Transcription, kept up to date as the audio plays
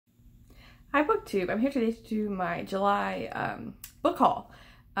Hi BookTube, I'm here today to do my July book haul.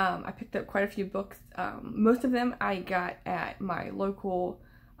 I picked up quite a few books. Most of them I got at my local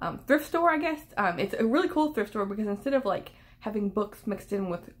thrift store, I guess. It's a really cool thrift store because instead of like having books mixed in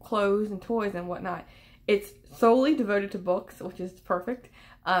with clothes and toys and whatnot, it's solely devoted to books, which is perfect.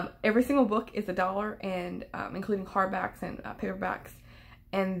 Every single book is $1, and including hardbacks and paperbacks.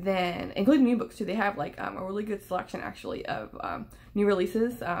 And then, including new books too, they have like a really good selection actually of new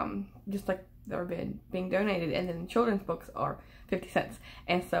releases, just like they're being donated. And then children's books are 50 cents.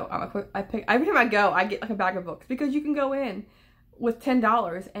 And so I pick, every time I go, I get like a bag of books because you can go in with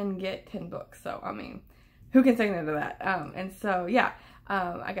 $10 and get 10 books. So, I mean, who can say no to that? And so, yeah,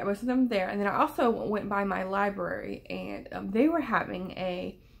 I got most of them there. And then I also went by my library, and they were having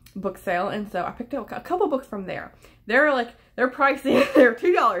a book sale, and so I picked up a couple books from there. They're pricey. They're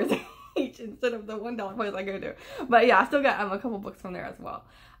 $2 each instead of the $1 place I go to. But yeah, I still got a couple books from there as well.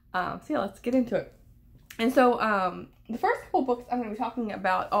 So yeah, let's get into it. And so the first couple books I'm going to be talking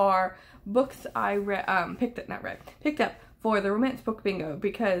about are books I picked up for the romance book bingo,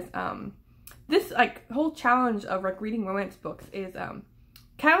 because this like whole challenge of like reading romance books is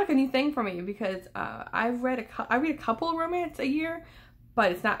kind of like a new thing for me, because I read a couple of romance a year,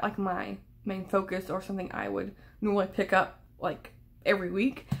 but it's not like my main focus or something I would normally pick up like every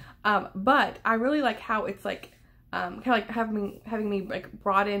week. But I really like how it's like kind of like having me like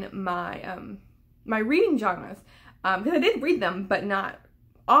broaden my my reading genres, because I did read them but not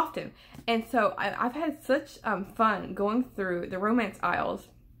often. And so I've had such fun going through the romance aisles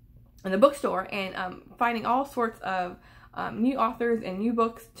in the bookstore and finding all sorts of new authors and new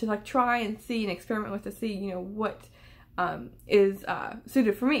books to like try and see and experiment with, to see, you know, what is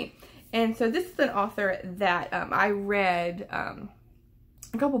suited for me. And so this is an author that I read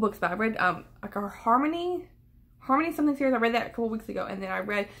a couple books by. I read like our Harmony something series. I read that a couple weeks ago, and then I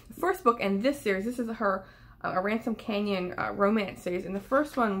read the first book in this series. This is her a Ransom Canyon romance series, and the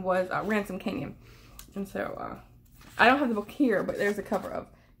first one was Ransom Canyon. And so I don't have the book here, but there's a cover of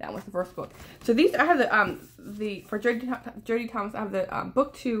that was the first book. So these, I have the for Jodie Thomas, I have the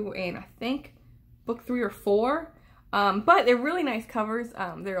book 2 and I think book 3 or 4. But they're really nice covers.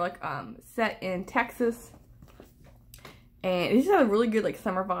 They're like set in Texas, and it just have really good like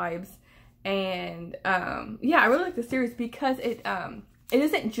summer vibes. And yeah, I really like the series because it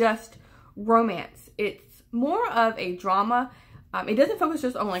isn't just romance. It's more of a drama. It doesn't focus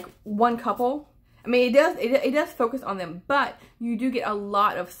just on like one couple. I mean, it does focus on them, but you do get a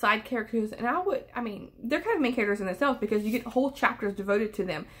lot of side characters, and I mean, they're kind of main characters in themselves, because you get whole chapters devoted to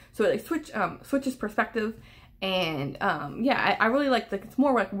them. So it like switches perspective. And yeah, I really like it's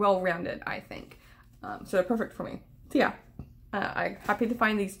more like well-rounded, I think. So they're perfect for me. So yeah, I'm happy to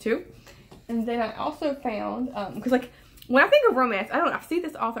find these two. And then I also found, because like when I think of romance, I see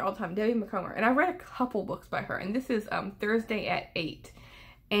this author all the time, Debbie McComber, and I read a couple books by her, and this is Thursday at 8.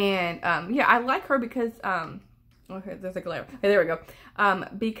 And yeah, I like her because okay, there's a glare. Okay, there we go.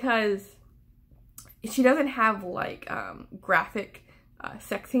 Because she doesn't have like graphic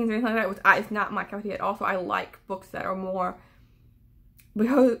sex scenes or anything like that, which it's not my cup of tea at all. So I like books that are more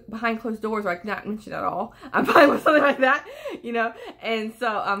behind closed doors, or like not mentioned at all. I'm fine with something like that, you know. And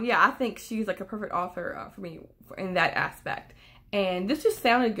so yeah, I think she's like a perfect author for me in that aspect. And this just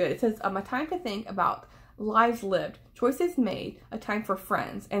sounded good. It says a time to think about lives lived, choices made, a time for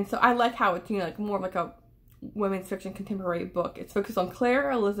friends. And so I like how it's, you know, like more of like a women's fiction contemporary book. It's focused on Claire,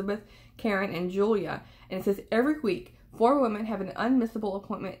 Elizabeth, Karen, and Julia. And it says every week 4 women have an unmissable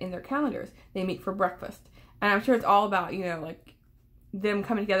appointment in their calendars. They meet for breakfast. And I'm sure it's all about, you know, like them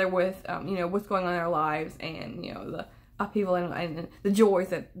coming together with, you know, what's going on in their lives, and, you know, the upheaval and the joys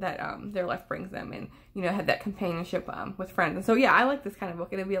that their life brings them, and, you know, have that companionship with friends. And so, yeah, I like this kind of book.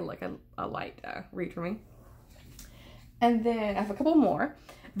 It'll be like a light read for me. And then I have a couple more.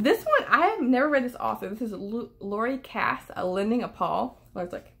 This one, I have never read this author. This is Lori Cass, Lending a Paw. Well,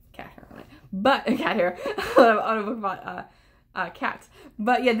 it's like cat hair on it, but a cat hair on a book about cats.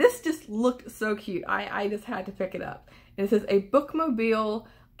 But yeah, this just looked so cute. I just had to pick it up. And it says a bookmobile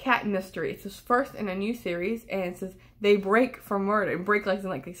cat mystery. It's his first in a new series, and it says they break for murder. And break like in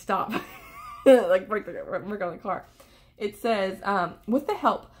like they stop, like break on the car. It says with the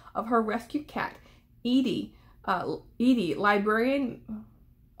help of her rescue cat, Edie, librarian.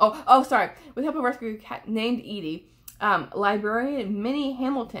 Oh, sorry. With the help of a rescue cat named Edie, librarian Minnie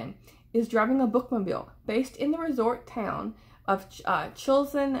Hamilton is driving a bookmobile based in the resort town of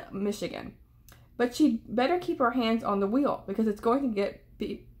Chilson, Michigan. But she'd better keep her hands on the wheel, because it's going to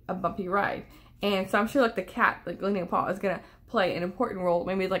be a bumpy ride. And so I'm sure like the cat, like Lending a Paw, is going to play an important role,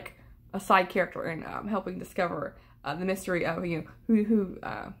 maybe like a side character in helping discover the mystery of, you know, who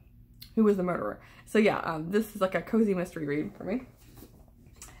who was the murderer. So yeah, this is like a cozy mystery read for me.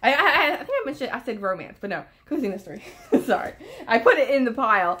 I think I mentioned, I said romance, but no, cozy mystery. Sorry. I put it in the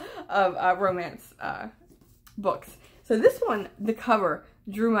pile of romance books. So this one, the cover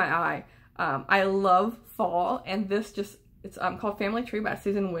drew my eye. I love fall, and this just, it's called Family Tree by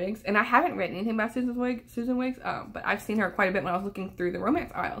Susan Wiggs. And I haven't read anything by Susan Wiggs, but I've seen her quite a bit when I was looking through the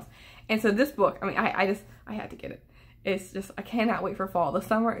romance aisles. And so this book, I mean, I had to get it. It's just, I cannot wait for fall. The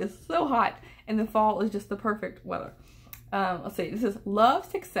summer is so hot, and the fall is just the perfect weather. Let's see, this is Love,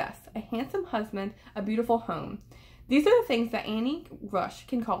 Success, a Handsome Husband, a Beautiful Home. These are the things that Annie Rush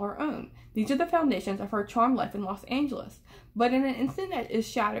can call her own. These are the foundations of her charmed life in Los Angeles. But in an instant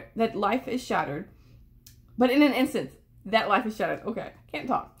that life is shattered. Okay, can't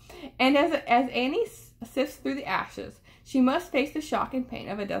talk. And as Annie sifts through the ashes, she must face the shock and pain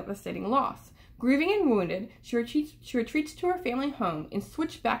of a devastating loss. Grieving and wounded, she retreats to her family home in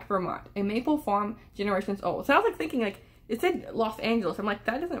Switchback, Vermont, a maple farm generations old. So I was like thinking, like, it said Los Angeles. I'm like,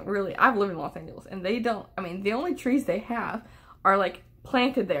 that doesn't really, I've lived in Los Angeles, and they don't, I mean, the only trees they have are like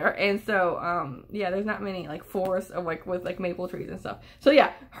planted there. And so, yeah, there's not many like forests of like with like maple trees and stuff. So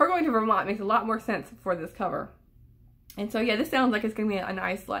yeah, her going to Vermont makes a lot more sense for this cover. And so yeah, this sounds like it's gonna be a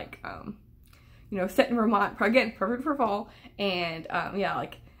nice like, you know, set in Vermont, again, perfect for fall. And yeah,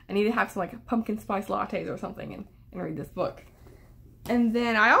 like I need to have some like pumpkin spice lattes or something and read this book. And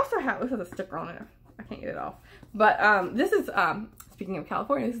then I also have, this has a sticker on it. I can't get it off. But this is, speaking of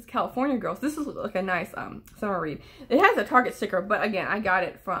California, this is California Girls. This is like a nice summer read. It has a Target sticker, but again, I got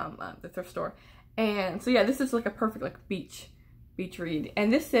it from the thrift store. And so yeah, this is like a perfect like beach read.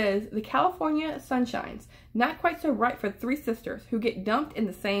 And this says, the California sunshines, not quite so right for three sisters who get dumped in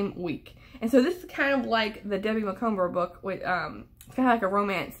the same week. And so this is kind of like the Debbie Macomber book with, it's kind of like a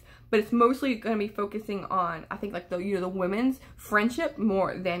romance, but it's mostly going to be focusing on, I think, like the, you know, the women's friendship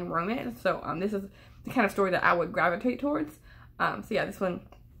more than romance. So this is the kind of story that I would gravitate towards. So yeah, this one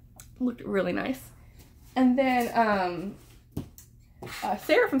looked really nice. And then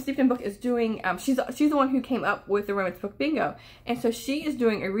Sarah from Steepton Book is doing, she's the one who came up with the romance book bingo. And so she is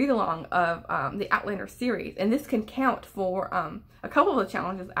doing a read-along of the Outlander series. And this can count for a couple of the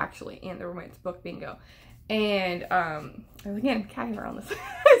challenges actually in the romance book bingo. And again, cat hair on this.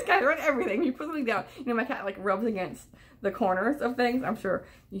 It's cat hair on everything. You put something down, you know, my cat like rubs against the corners of things. I'm sure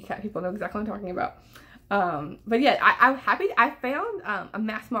you cat people know exactly what I'm talking about. But yeah, I'm happy. I found a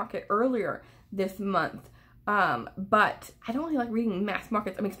mass market earlier this month. But I don't really like reading mass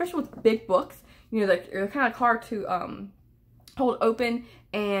markets. I mean, especially with big books, you know, they're kind of hard to hold open,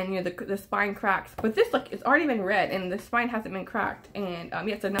 and you know the spine cracks. But this, like, it's already been read and the spine hasn't been cracked. And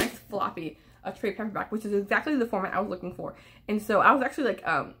yeah, it's a nice floppy trade paperback, which is exactly the format I was looking for. And so I was actually like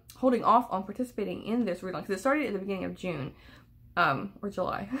holding off on participating in this read-along because it started at the beginning of June or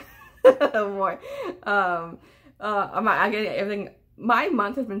July. Oh boy, I get everything. My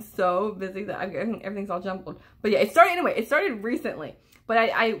month has been so busy that everything's all jumbled. But yeah, it started anyway. It started recently, but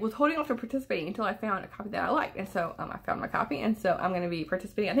I was holding off on participating until I found a copy that I liked, and so I found my copy, and so I'm going to be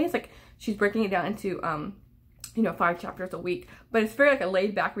participating. I think it's like she's breaking it down into you know, 5 chapters a week, but it's very like a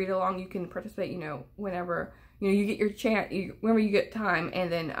laid back read along. You can participate, you know, whenever, you know, you get your chance, whenever you get time.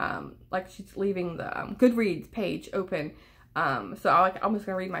 And then like she's leaving the Goodreads page open, so I'm just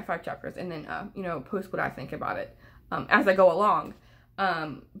gonna read my 5 chapters and then you know, post what I think about it as I go along.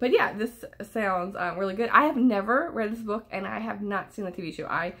 But yeah, this sounds really good. I have never read this book, and I have not seen the TV show.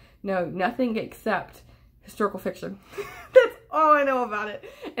 I know nothing except historical fiction. That's all I know about it,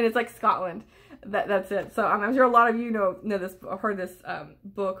 and it's like Scotland. That's it. So I'm sure a lot of you know this, or heard this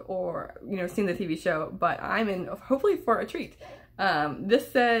book, or you know, seen the TV show. But I'm in hopefully for a treat.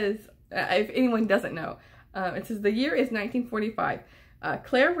 This says, if anyone doesn't know, it says the year is 1945.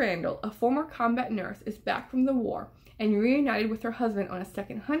 Claire Randall, a former combat nurse, is back from the war and reunited with her husband on a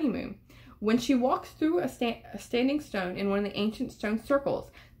second honeymoon. When she walks through a standing stone in one of the ancient stone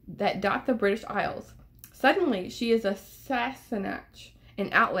circles that dot the British Isles, suddenly she is a Sassenach, an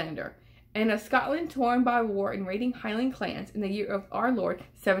outlander, and a Scotland torn by war and raiding Highland clans in the year of our Lord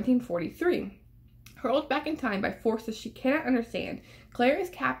 1743. Hurled back in time by forces she cannot understand, Claire is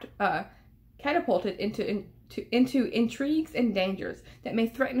catapulted into intrigues and dangers that may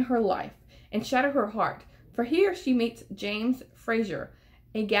threaten her life and shatter her heart. For here she meets James Fraser,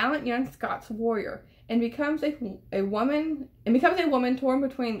 a gallant young Scots warrior, and becomes a woman torn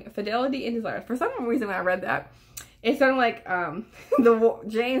between fidelity and desire. For some reason, when I read that, it sounded like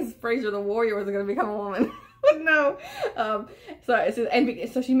James Fraser, the warrior, was going to become a woman. But no.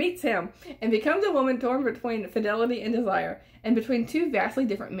 So she meets him and becomes a woman torn between fidelity and desire, and between two vastly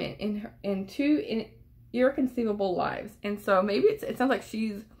different men in two irreconcilable lives. And so maybe it sounds like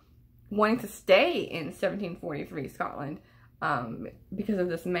she's wanting to stay in 1743 Scotland because of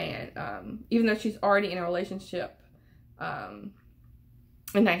this man, even though she's already in a relationship in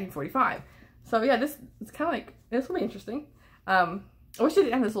 1945. So yeah, this is kind of like, this will be interesting. I wish it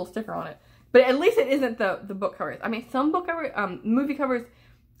didn't have this little sticker on it, but at least it isn't the book covers. I mean, some book cover, movie covers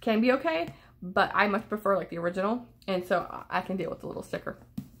can be okay, but I much prefer like the original, and so I can deal with the little sticker.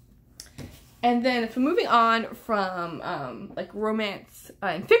 And then, so moving on from like romance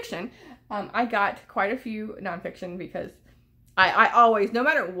and fiction, I got quite a few nonfiction because I always, no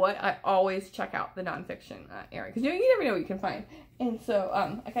matter what, I always check out the nonfiction area, because you never know what you can find. And so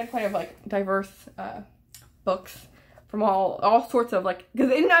I got quite a like diverse books from all sorts of, like,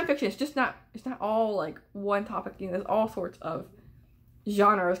 because in nonfiction it's not all like one topic. You know, there's all sorts of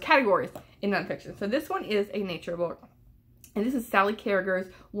genres, categories in nonfiction. So this one is a nature book, and this is Sally Carragher's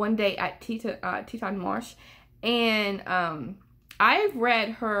One Day at Teton Marsh, and I've read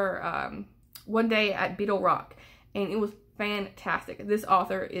her One Day at Beetle Rock, and it was fantastic. This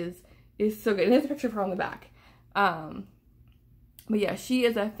author is so good. And there's a picture of her on the back. But yeah, she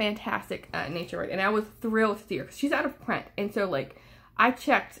is a fantastic nature writer, and I was thrilled to see her because she's out of print. And so like I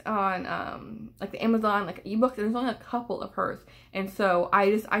checked on like the Amazon like ebooks, and there's only a couple of hers. And so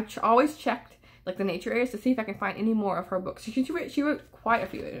I always checked like the nature areas to see if I can find any more of her books. She wrote quite a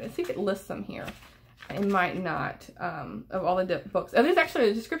few. Let's see if it lists them here. It might not, of all the books. Oh, there's actually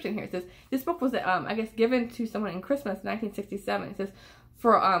a description here. It says, this book was, I guess, given to someone in Christmas, 1967. It says,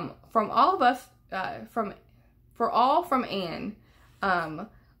 from all of us, for all from Anne,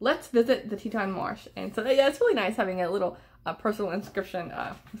 let's visit the Teton Marsh. And so, yeah, it's really nice having a little personal inscription.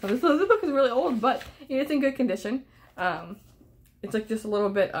 So this book is really old, but it's in good condition. It's like just a little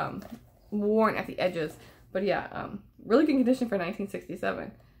bit worn at the edges. But yeah, really good condition for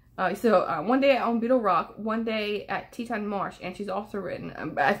 1967. So One Day on Beetle Rock, One Day at Teton Marsh, and she's also written,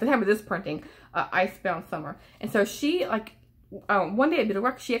 at the time of this printing, Icebound Summer. And so she, like, One Day at Beetle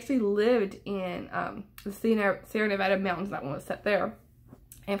Rock, she actually lived in the Sierra Nevada mountains. That one was set there.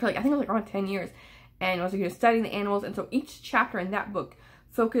 And for like, I think it was like around 10 years. And it was, you know, studying the animals. And so each chapter in that book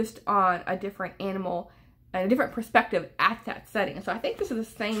focused on a different animal and a different perspective at that setting. And so I think this is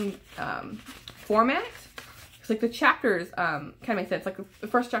the same format. It's like the chapters kind of make sense. Like the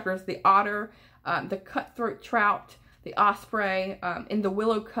first chapter is the otter, the cutthroat trout, the osprey, in the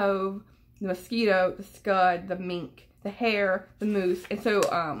willow cove, the mosquito, the scud, the mink, the hare, the moose, and so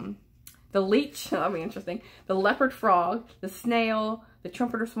the leech, that'll be interesting, the leopard frog, the snail, the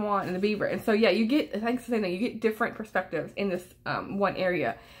trumpeter swan, and the beaver. And so yeah, you get, thanks to saying that, you get different perspectives in this one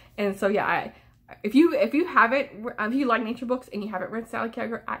area. And so yeah, if you like nature books and you haven't read Sally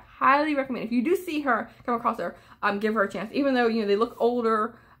Carragher, I highly recommend. If you do see her, come across her, give her a chance. Even though, you know, they look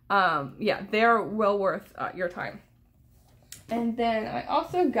older, yeah, they're well worth your time. And then I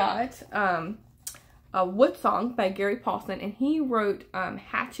also got a Wood Song by Gary Paulson, and he wrote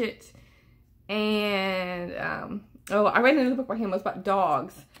Hatchet, and I read another book by him. It was about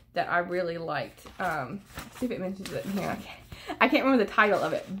dogs that I really liked. Let's see if it mentions it here. I can't remember the title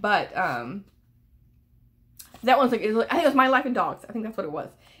of it, but that one's like, I think it was My Life in Dogs. I think that's what it was.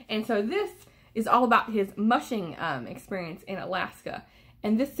 And so this is all about his mushing experience in Alaska.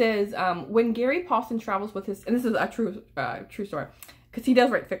 And this says, when Gary Paulson travels with his, and this is a true story, because he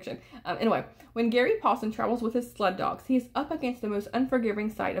does write fiction. Anyway, when Gary Paulson travels with his sled dogs, he is up against the most unforgiving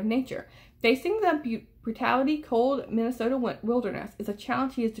side of nature. Facing the brutality cold Minnesota wilderness is a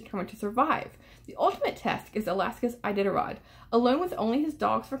challenge he is determined to survive. The ultimate test is Alaska's Iditarod. Alone with only his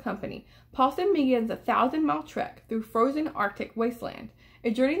dogs for company, Paulson begins a 1,000-mile trek through frozen Arctic wasteland,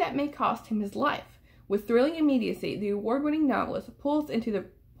 a journey that may cost him his life. With thrilling immediacy, the award-winning novelist pulls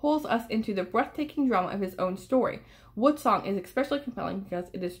us into the breathtaking drama of his own story. Wood Song is especially compelling because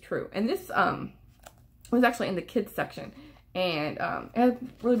it is true. And this was actually in the kids section, and it had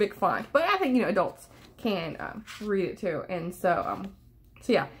really big font. But I think, you know, adults can read it too. And so,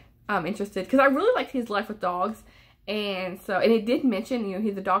 so yeah, I'm interested because I really liked his life with dogs. And so, and it did mention, you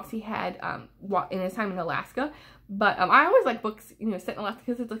know, the dogs he had in his time in Alaska. But I always like books, you know, set in Alaska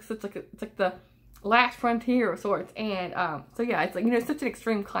because it's like the last frontier of sorts. And so yeah, it's like, you know, it's such an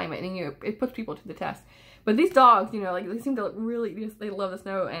extreme climate, and you know, it puts people to the test. But these dogs, you know, like, they seem to really just, they love the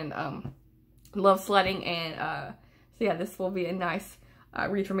snow and love sledding. And so yeah, this will be a nice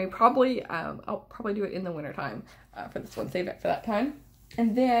read for me. Probably I'll probably do it in the wintertime for this one, save it for that time.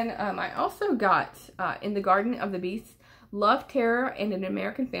 And then I also got In the Garden of the Beasts, Love, Terror, and an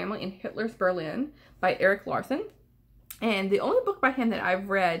American Family in Hitler's Berlin by Eric Larson. And the only book by him that I've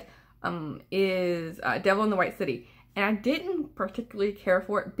read is Devil in the White City. And I didn't particularly care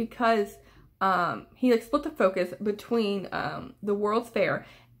for it because he like split the focus between the World's Fair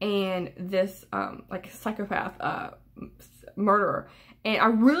and this like psychopath murderer. And I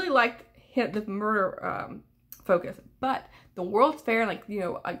really liked the murder focus, but the World's Fair, like, you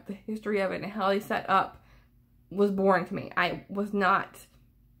know, like the history of it and how they set up was boring to me. I was not,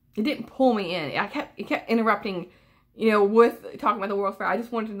 it didn't pull me in. It kept interrupting, you know, with talking about the World's Fair. I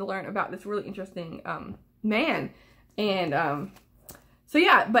just wanted to learn about this really interesting man. And so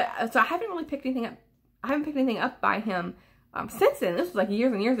yeah, but so I haven't really picked anything up. I haven't picked anything up by him since then. This was like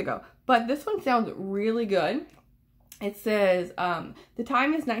years and years ago. But this one sounds really good. It says, the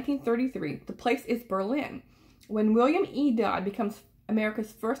time is 1933. The place is Berlin. When William E. Dodd becomes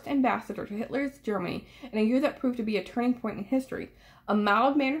America's first ambassador to Hitler's Germany in a year that proved to be a turning point in history, a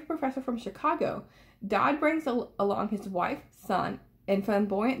mild-mannered professor from Chicago, Dodd brings along his wife, son, and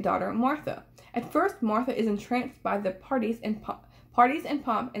flamboyant daughter, Martha. At first, Martha is entranced by the parties and pomp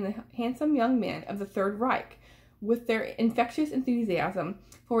and the handsome young men of the Third Reich, with their infectious enthusiasm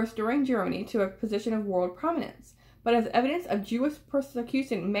for restoring Germany to a position of world prominence. But as evidence of Jewish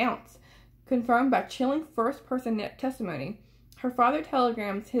persecution mounts, confirmed by chilling first-person testimony, her father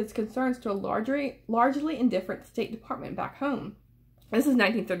telegrams his concerns to a largely indifferent State Department back home. This is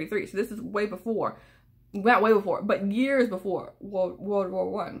 1933, so this is way before, not way before, but years before World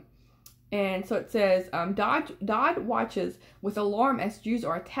War I. And so it says, Dodd watches with alarm as Jews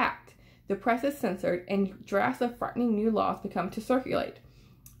are attacked. The press is censored, and drafts of frightening new laws become to circulate.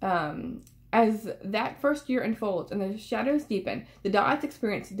 As that first year unfolds and the shadows deepen, the Dodds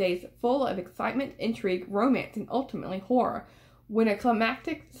experience days full of excitement, intrigue, romance, and ultimately horror, when a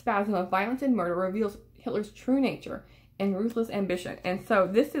climactic spasm of violence and murder reveals Hitler's true nature and ruthless ambition. And so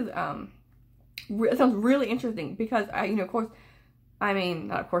this is, it sounds really interesting because, you know, of course, I mean,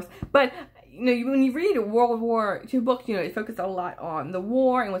 not of course, but, you know, when you read a World War II book, you know, it focuses a lot on the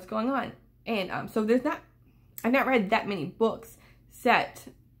war and what's going on. And so I've not read that many books set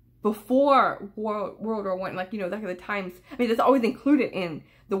before World War I, like, you know, like the times, I mean, that's always included in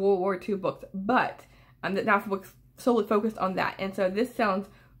the World War II books, but now the book's solely focused on that. And so this sounds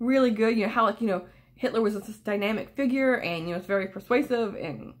really good, you know, how, like, you know, Hitler was this dynamic figure, and, you know, it's very persuasive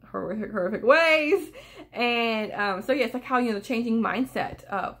in horrific ways. And so yeah, it's like how, you know, the changing mindset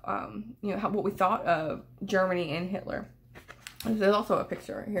of, you know, what we thought of Germany and Hitler. There's also a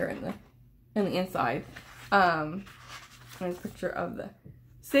picture here in the inside. There's a picture of the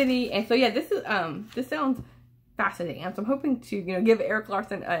city. And so yeah, this is this sounds fascinating. And so I'm hoping to, you know, give Eric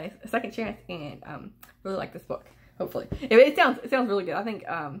Larson a second chance and really like this book. Hopefully, it sounds really good. I think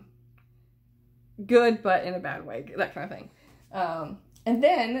good, but in a bad way, that kind of thing. And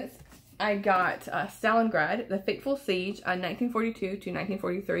then I got Stalingrad: The Fateful Siege, 1942 to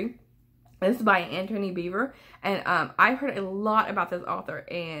 1943. This is by Anthony Beevor, and I've heard a lot about this author,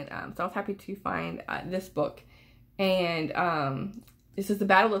 and so I was happy to find this book. And this is the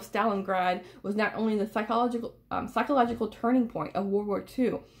Battle of Stalingrad was not only the psychological turning point of World War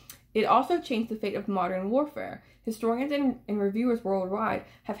II, it also changed the fate of modern warfare. Historians and reviewers worldwide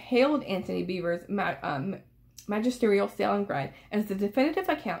have hailed Anthony Beevor's magisterial Stalingrad as the definitive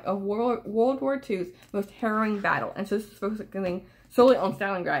account of World War II's most harrowing battle. And so this is focusing solely on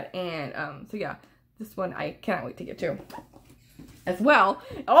Stalingrad. And so yeah, this one I cannot wait to get to as well.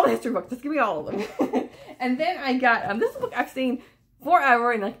 All the history books, just give me all of them. And then I got, this is a book I've seen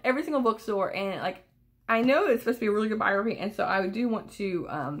forever in like every single bookstore, and like I know it's supposed to be a really good biography, and so I do want to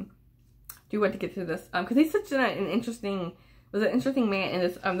get to this because he's such an interesting man, and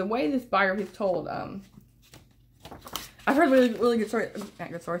this the way this biography is told. I've heard really good stories,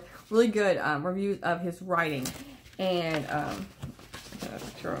 not good stories, really good reviews of his writing, and I got a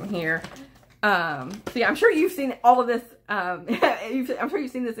picture of him here. So yeah, I'm sure you've seen all of this. I'm sure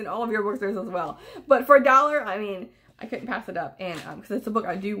you've seen this in all of your bookstores as well. But for $1, I mean, I couldn't pass it up, and because it's a book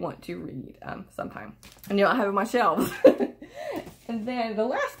I do want to read sometime, and you know, I have it on my shelves. And then the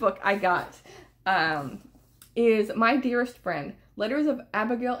last book I got is My Dearest Friend: Letters of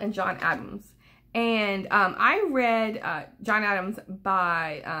Abigail and John Adams. And I read John Adams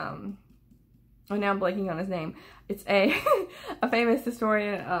by oh, now I'm blanking on his name. It's a famous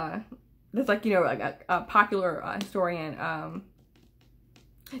historian. That's like, you know, like a popular historian.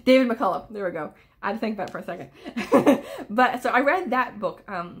 David McCullough. There we go. I had to think about it for a second. But so I read that book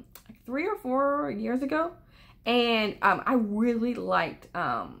like 3 or 4 years ago, and I really liked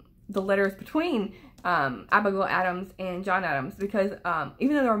the letters between Abigail Adams and John Adams, because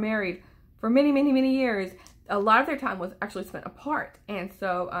even though they were married for many years, a lot of their time was actually spent apart, and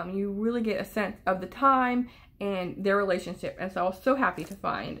so you really get a sense of the time and their relationship. And so I was so happy to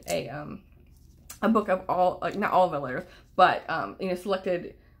find a book of all, like, not all of the letters, but you know,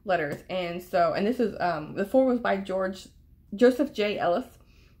 selected letters. And so, and this is the foreword was by Joseph J. Ellis,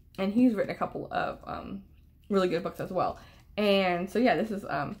 and he's written a couple of really good books as well. And so yeah, this is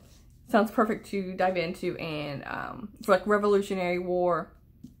sounds perfect to dive into, and for like Revolutionary War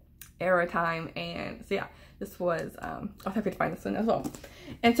era time. And so yeah, this was I was happy to find this one as well.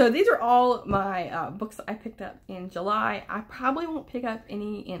 And so these are all my books I picked up in July. I probably won't pick up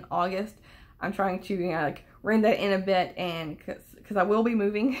any in August. I'm trying to, you know, like rein that in a bit, and because I will be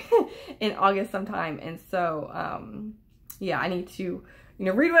moving in August sometime. And so yeah, I need to, you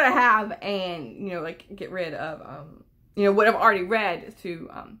know, read what I have, and, you know, like get rid of you know, what I've already read to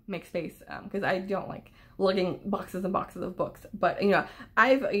make space, because I don't like lugging boxes and boxes of books. But, you know,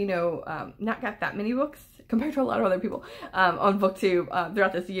 I've, you know, not got that many books compared to a lot of other people on BookTube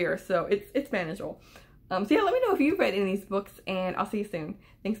throughout this year, so it's manageable. So yeah, let me know if you've read any of these books, and I'll see you soon.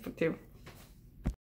 Thanks, BookTube.